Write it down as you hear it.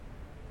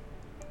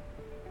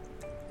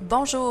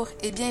Bonjour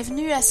et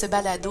bienvenue à ce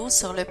balado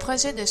sur le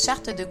projet de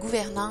charte de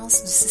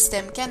gouvernance du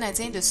Système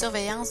canadien de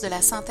surveillance de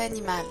la santé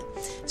animale.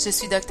 Je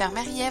suis Dr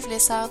Marie-Ève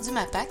Lessard du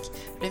MAPAC,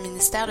 le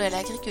ministère de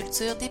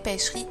l'Agriculture, des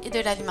Pêcheries et de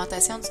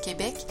l'Alimentation du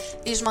Québec,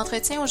 et je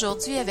m'entretiens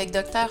aujourd'hui avec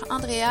Dr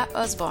Andrea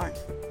Osborne.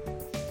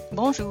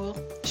 Bonjour,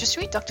 je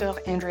suis Dr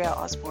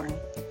Andrea Osborne.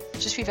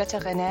 Je suis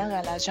vétérinaire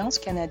à l'Agence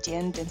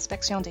canadienne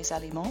d'inspection des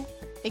aliments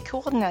et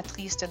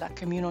coordonnatrice de la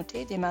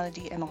communauté des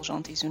maladies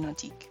émergentes et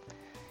zoonotiques.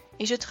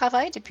 Et je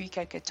travaille depuis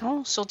quelque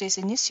temps sur des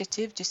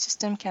initiatives du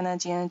Système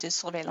canadien de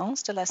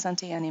surveillance de la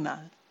santé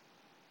animale.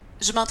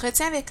 Je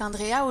m'entretiens avec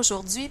Andrea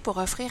aujourd'hui pour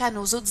offrir à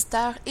nos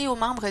auditeurs et aux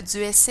membres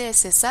du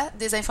SCSSA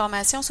des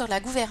informations sur la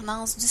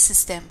gouvernance du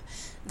système.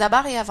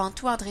 D'abord et avant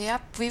tout,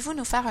 Andrea, pouvez-vous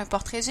nous faire un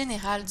portrait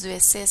général du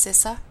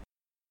SCSSA?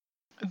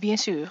 Bien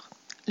sûr.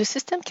 Le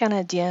Système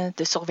canadien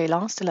de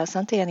surveillance de la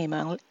santé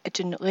animale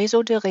est un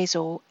réseau de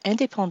réseaux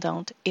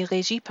indépendant et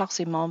régi par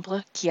ses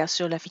membres qui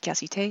assurent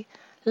l'efficacité,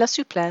 la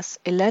souplesse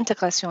et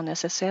l'intégration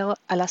nécessaires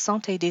à la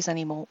santé des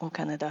animaux au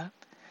Canada.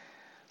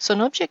 Son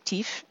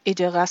objectif est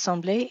de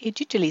rassembler et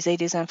d'utiliser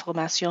des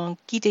informations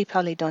guidées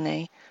par les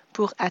données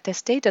pour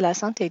attester de la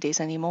santé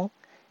des animaux,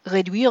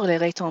 réduire les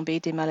retombées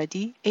des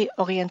maladies et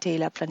orienter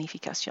la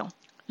planification.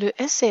 Le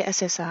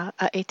SCSSA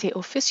a été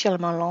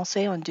officiellement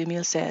lancé en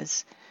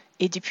 2016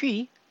 et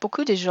depuis,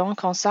 beaucoup de gens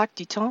consacrent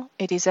du temps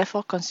et des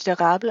efforts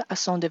considérables à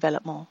son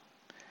développement.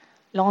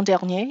 L'an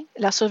dernier,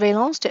 la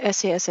surveillance de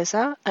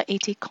SCSSA a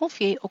été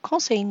confiée au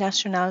Conseil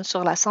national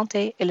sur la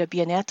santé et le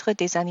bien-être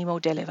des animaux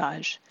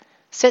d'élevage.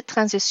 Cette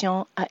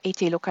transition a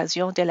été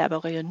l'occasion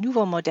d'élaborer un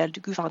nouveau modèle de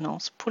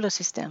gouvernance pour le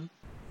système.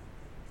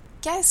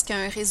 Qu'est-ce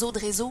qu'un réseau de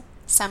réseaux?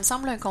 Ça me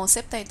semble un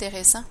concept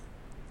intéressant.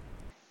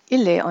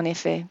 Il l'est en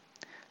effet.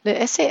 Le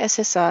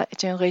SCSSA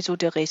est un réseau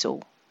de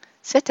réseaux,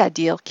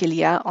 c'est-à-dire qu'il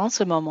y a en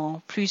ce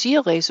moment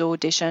plusieurs réseaux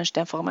d'échange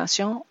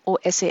d'informations au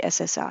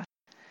SCSSA.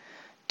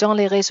 Dans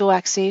les réseaux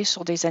axés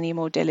sur des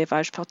animaux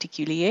d'élevage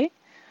particuliers,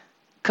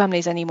 comme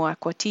les animaux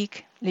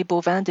aquatiques, les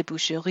bovins de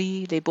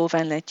boucherie, les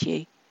bovins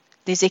laitiers,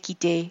 les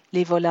équités,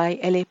 les volailles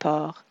et les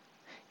porcs,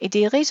 et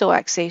des réseaux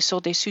axés sur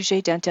des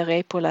sujets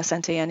d'intérêt pour la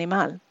santé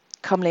animale,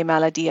 comme les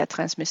maladies à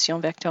transmission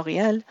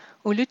vectorielle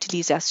ou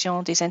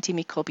l'utilisation des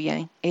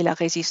antimicrobiens et la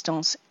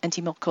résistance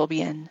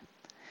antimicrobienne.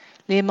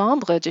 Les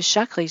membres de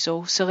chaque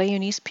réseau se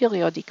réunissent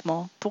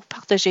périodiquement pour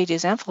partager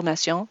des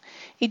informations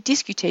et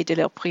discuter de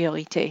leurs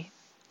priorités.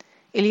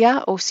 Il y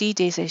a aussi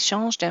des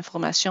échanges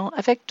d'informations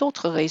avec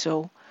d'autres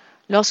réseaux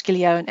lorsqu'il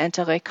y a un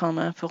intérêt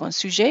commun pour un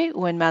sujet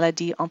ou une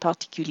maladie en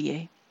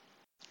particulier.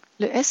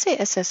 Le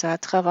SCSSA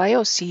travaille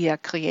aussi à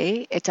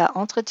créer et à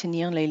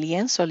entretenir les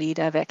liens solides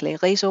avec les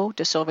réseaux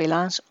de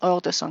surveillance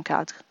hors de son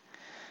cadre,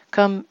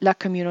 comme la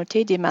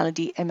communauté des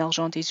maladies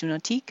émergentes et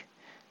zoonotiques,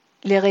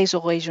 les réseaux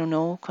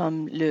régionaux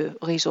comme le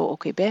réseau au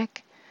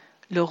Québec,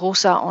 le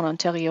ROSA en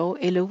Ontario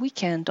et le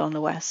Week-end dans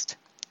l'Ouest,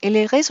 et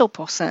les réseaux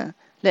porcins,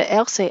 le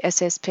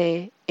RCSSP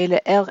et le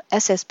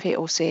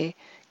RSSPOC,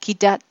 qui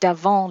datent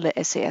d'avant le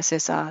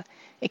SCSSA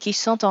et qui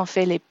sont en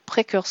fait les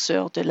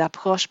précurseurs de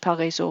l'approche par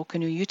réseau que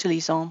nous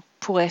utilisons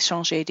pour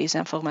échanger des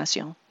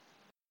informations.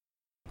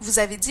 Vous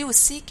avez dit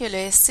aussi que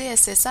le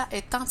SCSSA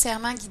est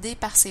entièrement guidé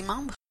par ses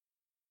membres?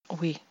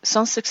 Oui,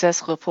 son succès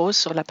repose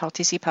sur la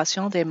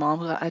participation des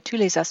membres à tous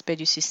les aspects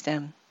du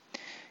système.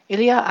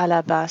 Il y a à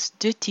la base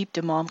deux types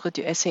de membres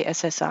du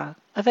SCSSA,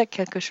 avec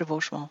quelques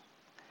chevauchements.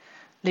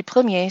 Les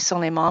premiers sont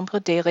les membres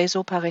des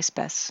réseaux par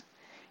espèce.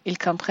 Ils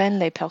comprennent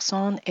les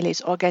personnes et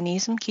les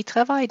organismes qui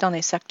travaillent dans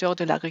les secteurs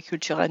de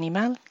l'agriculture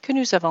animale que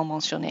nous avons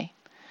mentionnés.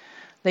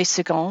 Les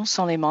seconds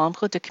sont les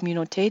membres de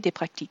communautés des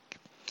pratiques.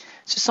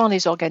 Ce sont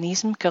les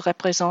organismes que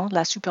représentent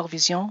la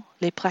supervision,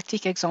 les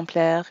pratiques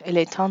exemplaires et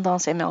les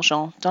tendances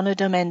émergentes dans le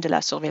domaine de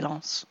la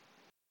surveillance.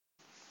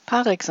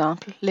 Par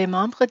exemple, les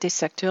membres des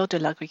secteurs de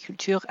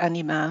l'agriculture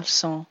animale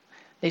sont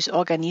les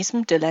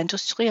organismes de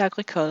l'industrie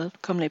agricole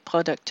comme les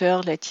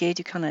producteurs laitiers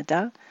du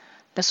Canada,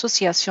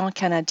 l'Association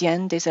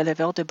canadienne des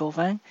éleveurs de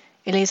bovins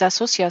et les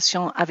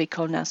associations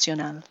avicoles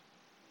nationales.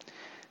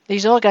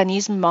 Les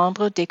organismes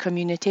membres des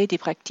communautés des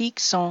pratiques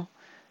sont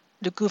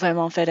le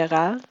gouvernement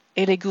fédéral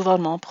et les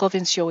gouvernements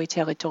provinciaux et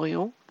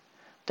territoriaux,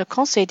 le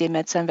Conseil des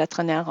médecins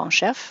vétérinaires en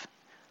chef,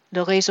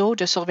 le réseau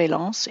de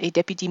surveillance et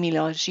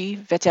d'épidémiologie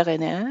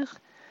vétérinaire,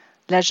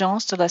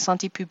 l'Agence de la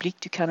santé publique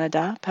du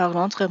Canada par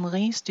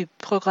l'entremise du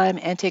Programme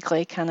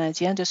intégré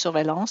canadien de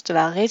surveillance de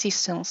la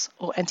résistance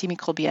aux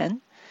antimicrobiennes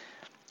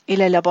et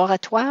les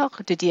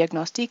laboratoires de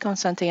diagnostic en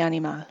santé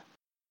animale.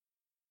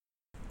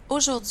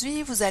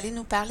 Aujourd'hui, vous allez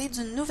nous parler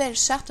d'une nouvelle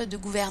charte de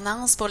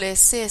gouvernance pour le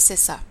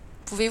SCSSA.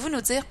 Pouvez-vous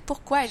nous dire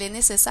pourquoi elle est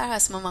nécessaire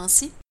à ce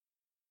moment-ci?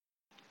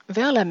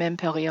 Vers la même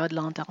période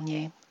l'an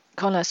dernier,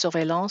 quand la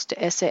surveillance de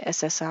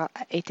SCSSA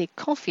a été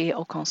confiée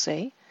au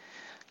Conseil,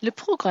 le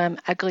programme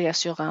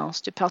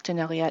Agri-assurance du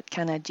Partenariat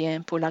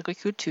canadien pour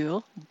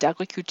l'agriculture,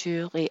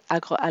 d'agriculture et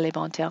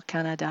agroalimentaire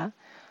Canada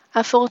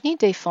a fourni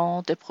des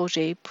fonds de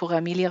projets pour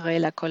améliorer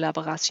la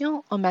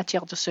collaboration en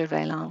matière de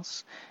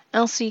surveillance,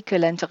 ainsi que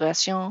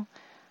l'intégration,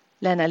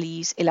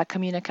 l'analyse et la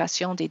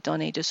communication des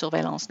données de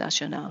surveillance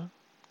nationale.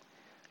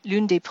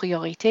 L'une des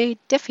priorités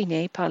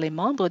définies par les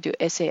membres du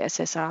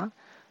SCSSA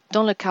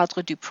dans le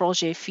cadre du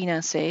projet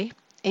financé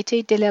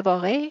était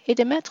d'élaborer et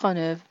de mettre en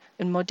œuvre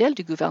un modèle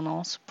de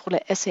gouvernance pour le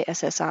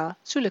SCSSA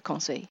sous le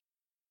Conseil.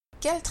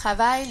 Quel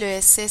travail le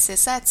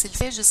SCSSA a-t-il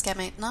fait jusqu'à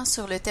maintenant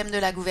sur le thème de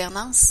la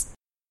gouvernance?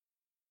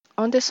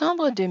 En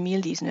décembre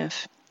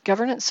 2019,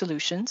 Governance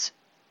Solutions,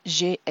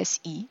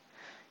 GSI,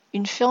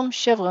 une firme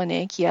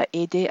chevronnée qui a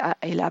aidé à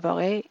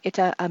élaborer et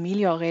à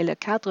améliorer le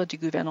cadre de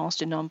gouvernance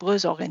de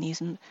nombreux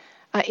organismes,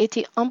 a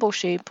été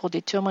embauchée pour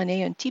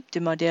déterminer un type de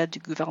modèle de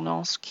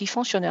gouvernance qui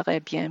fonctionnerait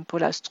bien pour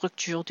la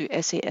structure du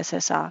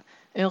SCSSA,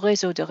 un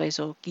réseau de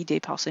réseaux guidé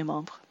par ses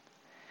membres.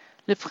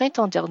 Le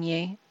printemps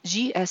dernier,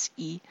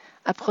 GSI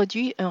a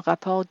produit un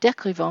rapport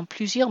décrivant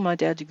plusieurs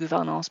modèles de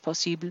gouvernance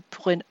possibles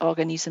pour un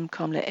organisme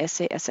comme le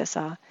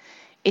SCSSA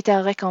et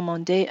a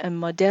recommandé un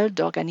modèle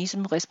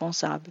d'organisme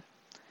responsable.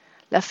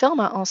 La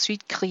firme a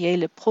ensuite créé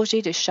le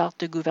projet de charte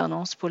de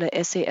gouvernance pour le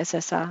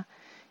SCSSA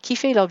qui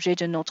fait l'objet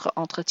de notre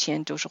entretien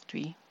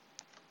d'aujourd'hui.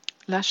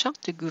 La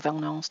charte de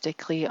gouvernance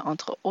décrit,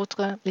 entre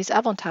autres, les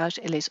avantages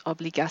et les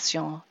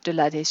obligations de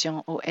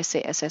l'adhésion au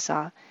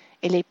SCSSA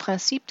et les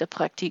principes de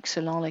pratique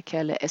selon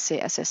lesquels le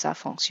SCSSA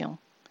fonctionne.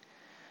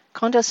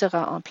 Quand elle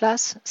sera en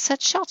place,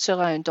 cette charte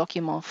sera un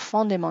document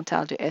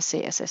fondamental du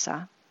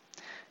SCSSA.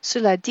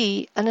 Cela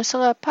dit, elle ne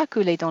sera pas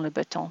coulée dans le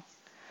béton.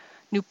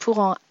 Nous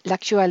pourrons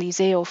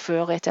l'actualiser au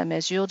fur et à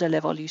mesure de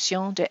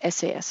l'évolution du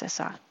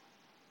SCSSA.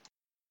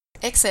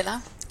 Excellent.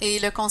 Et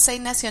le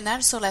Conseil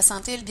national sur la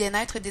santé et le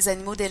bien-être des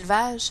animaux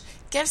d'élevage,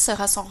 quel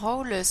sera son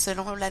rôle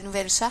selon la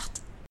nouvelle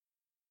charte?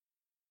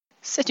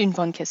 C'est une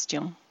bonne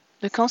question.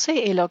 Le Conseil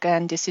est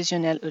l'organe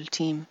décisionnel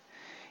ultime.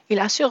 Il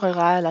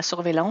assurera la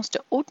surveillance de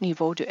haut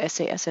niveau du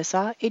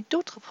SCSSA et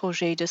d'autres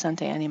projets de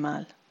santé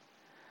animale.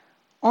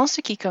 En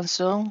ce qui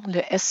concerne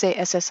le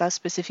SCSSA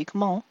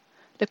spécifiquement,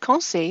 le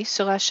Conseil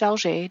sera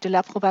chargé de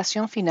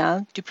l'approbation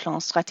finale du plan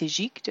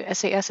stratégique du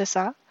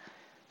SCSSA,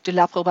 de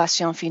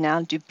l'approbation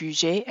finale du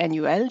budget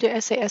annuel du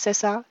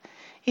SCSSA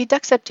et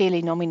d'accepter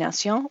les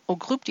nominations au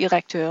groupe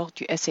directeur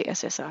du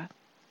SCSSA.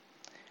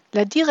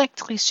 La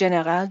directrice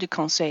générale du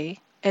Conseil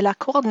et la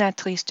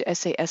coordinatrice du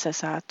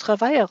SCSSA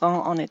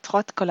travailleront en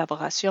étroite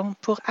collaboration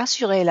pour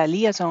assurer la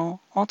liaison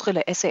entre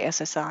le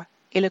SCSSA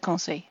et le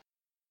Conseil.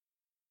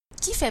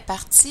 Qui fait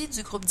partie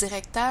du groupe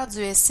directeur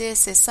du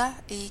SCSSA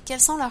et quelles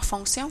sont leurs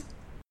fonctions?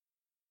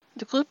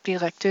 Le groupe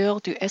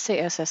directeur du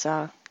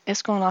SCSSA est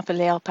ce qu'on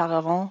appelait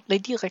auparavant les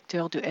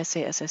directeurs du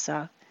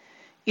SCSSA.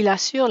 Il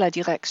assure la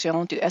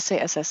direction du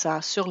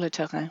SCSSA sur le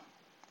terrain.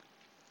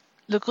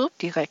 Le groupe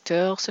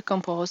directeur se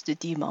compose de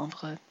 10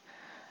 membres,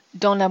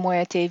 dont la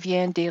moitié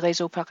vient des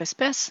réseaux par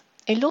espèce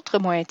et l'autre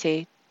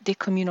moitié des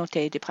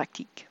communautés de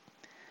pratique.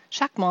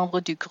 Chaque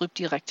membre du groupe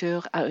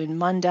directeur a un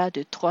mandat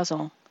de 3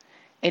 ans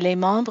et les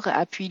membres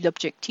appuient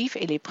l'objectif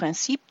et les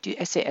principes du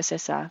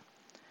SCSSA.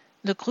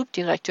 Le groupe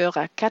directeur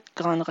a 4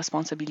 grandes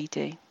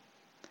responsabilités.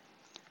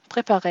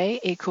 Préparer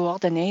et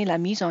coordonner la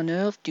mise en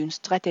œuvre d'une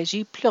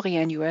stratégie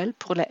pluriannuelle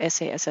pour le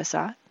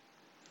SCSSA,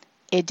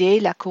 aider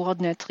la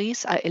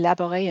coordinatrice à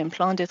élaborer un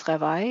plan de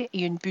travail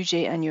et un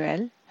budget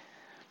annuel,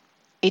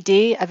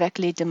 aider avec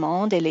les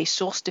demandes et les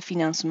sources de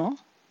financement,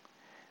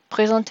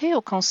 présenter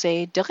au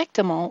Conseil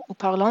directement ou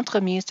par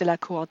l'entremise de la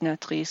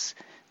coordinatrice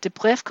de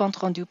brefs comptes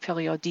rendus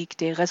périodiques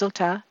des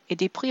résultats et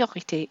des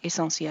priorités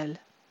essentielles.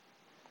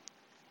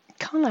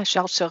 Quand la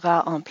charte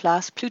sera en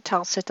place plus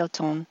tard cet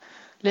automne,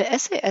 le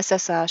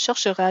SCSSA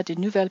cherchera de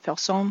nouvelles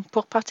personnes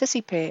pour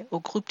participer au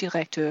groupe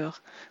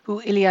directeur, où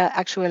il y a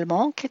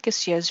actuellement quelques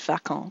sièges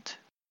vacants.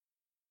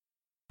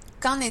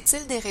 Qu'en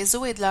est-il des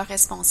réseaux et de leurs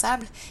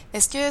responsables?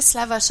 Est-ce que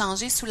cela va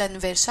changer sous la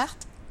nouvelle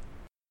charte?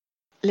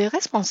 Les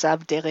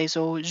responsables des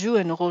réseaux jouent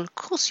un rôle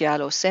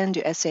crucial au sein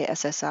du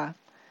SCSSA.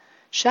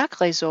 Chaque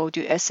réseau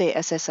du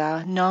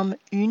SCSSA nomme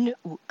une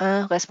ou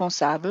un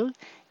responsable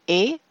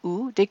et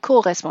ou des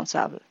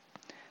co-responsables.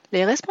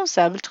 Les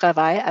responsables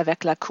travaillent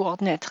avec la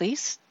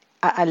coordinatrice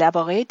à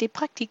élaborer des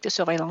pratiques de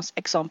surveillance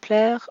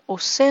exemplaires au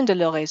sein de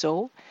leur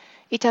réseau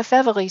et à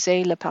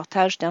favoriser le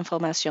partage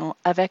d'informations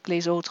avec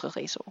les autres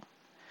réseaux.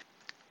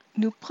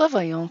 Nous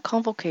prévoyons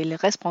convoquer les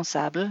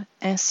responsables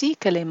ainsi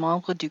que les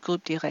membres du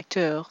groupe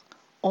directeur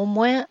au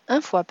moins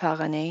une fois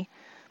par année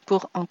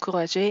pour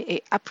encourager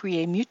et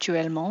appuyer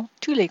mutuellement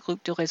tous les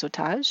groupes de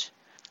réseautage,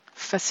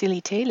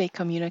 faciliter les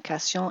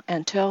communications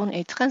internes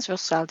et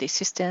transversales des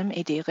systèmes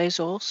et des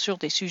réseaux sur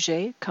des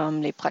sujets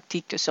comme les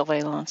pratiques de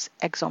surveillance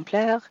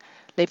exemplaires,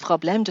 les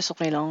problèmes de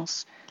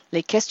surveillance,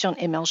 les questions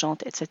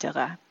émergentes, etc.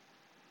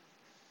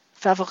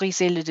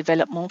 Favoriser le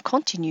développement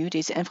continu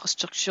des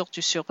infrastructures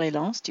de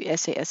surveillance du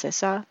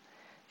SCSSA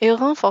et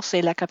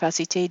renforcer la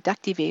capacité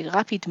d'activer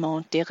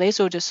rapidement des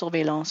réseaux de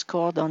surveillance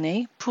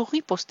coordonnés pour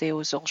riposter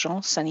aux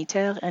urgences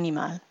sanitaires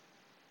animales.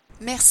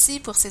 Merci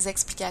pour ces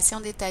explications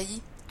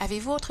détaillées.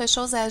 Avez-vous autre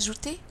chose à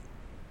ajouter?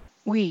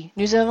 Oui,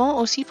 nous avons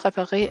aussi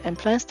préparé un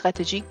plan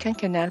stratégique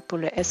quinquennal pour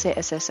le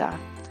SCSSA.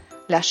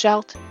 La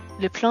charte,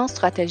 le plan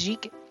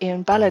stratégique et un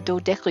balado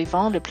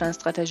décrivant le plan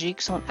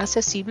stratégique sont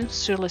accessibles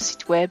sur le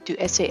site web du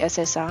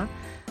SCSSA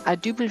à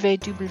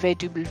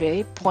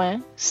www.chss.ca.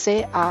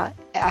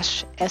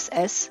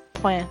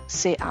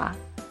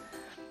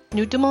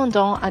 Nous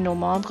demandons à nos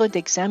membres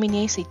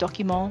d'examiner ces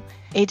documents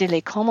et de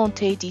les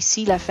commenter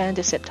d'ici la fin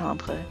de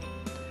septembre.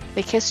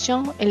 Les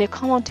questions et les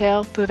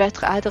commentaires peuvent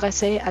être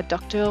adressés à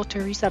Dr.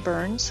 Teresa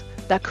Burns,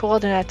 la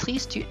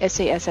coordonnatrice du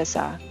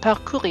SASSA,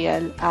 par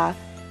courriel à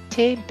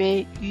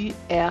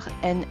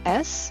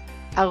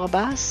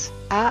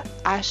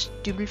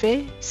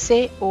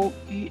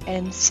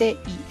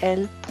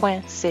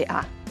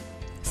tburns@ahwcoUncil.ca.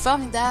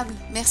 Formidable.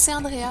 Merci,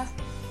 Andrea.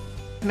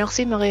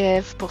 Merci,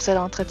 Marie-Ève, pour cet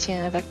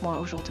entretien avec moi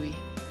aujourd'hui.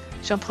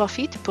 J'en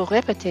profite pour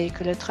répéter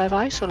que le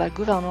travail sur la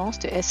gouvernance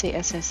de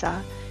SASSA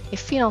est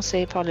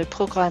financé par le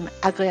programme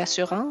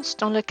Agri-assurance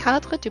dans le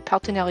cadre du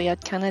Partenariat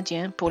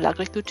canadien pour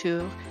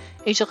l'agriculture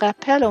et je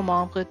rappelle aux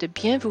membres de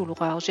bien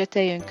vouloir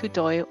jeter un coup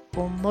d'œil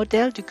au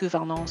modèle de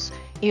gouvernance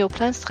et au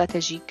plan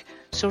stratégique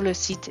sur le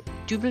site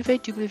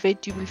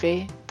www.cahss.ca.